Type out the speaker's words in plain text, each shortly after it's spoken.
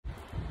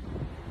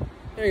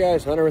Hey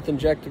guys, Hunter with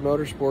Injected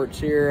Motorsports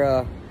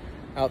here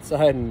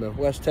outside in the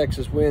West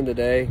Texas wind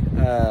today.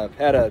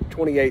 Had a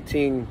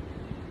 2018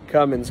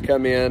 Cummins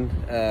come in.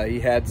 He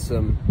had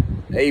some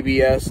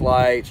ABS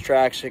lights,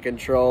 traction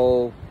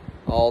control,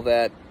 all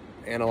that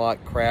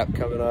analog crap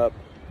coming up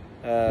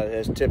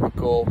as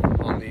typical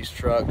on these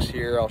trucks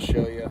here. I'll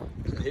show you.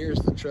 Here's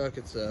the truck.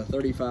 It's a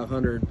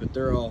 3500, but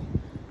they're all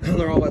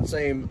about the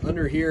same.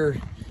 Under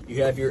here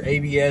you have your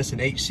ABS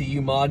and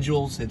HCU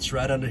modules. It's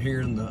right under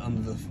here in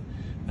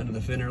under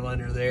the fender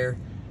liner there.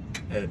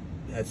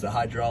 That's the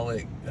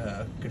hydraulic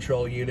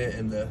control unit,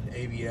 and the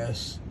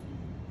ABS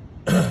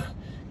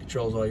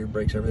controls all your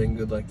brakes, everything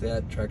good like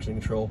that, traction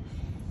control.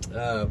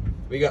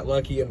 We got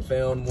lucky and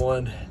found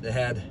one that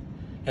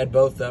had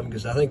both of them,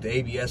 because I think the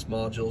ABS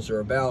modules are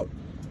about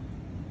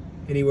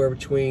anywhere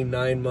between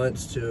 9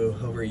 months to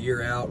over a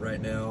year out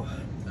right now.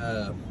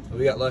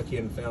 We got lucky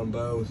and found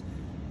both.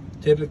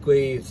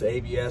 Typically it's the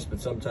ABS, but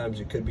sometimes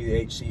it could be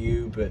the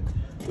HCU, but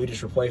we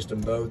just replaced them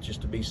both just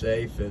to be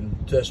safe and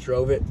test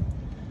drove it.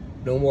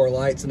 No more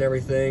lights and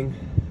everything.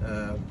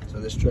 So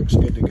this truck's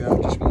good to go.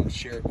 Just wanted to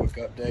share a quick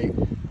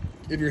update.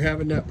 If you're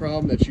having that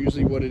problem, that's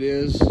usually what it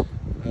is.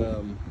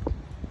 But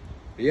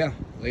yeah,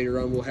 later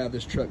on we'll have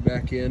this truck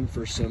back in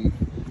for some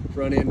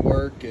front end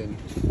work and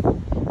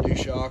new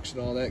shocks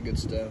and all that good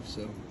stuff.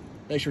 So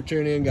thanks for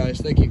tuning in,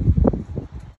 guys. Thank you.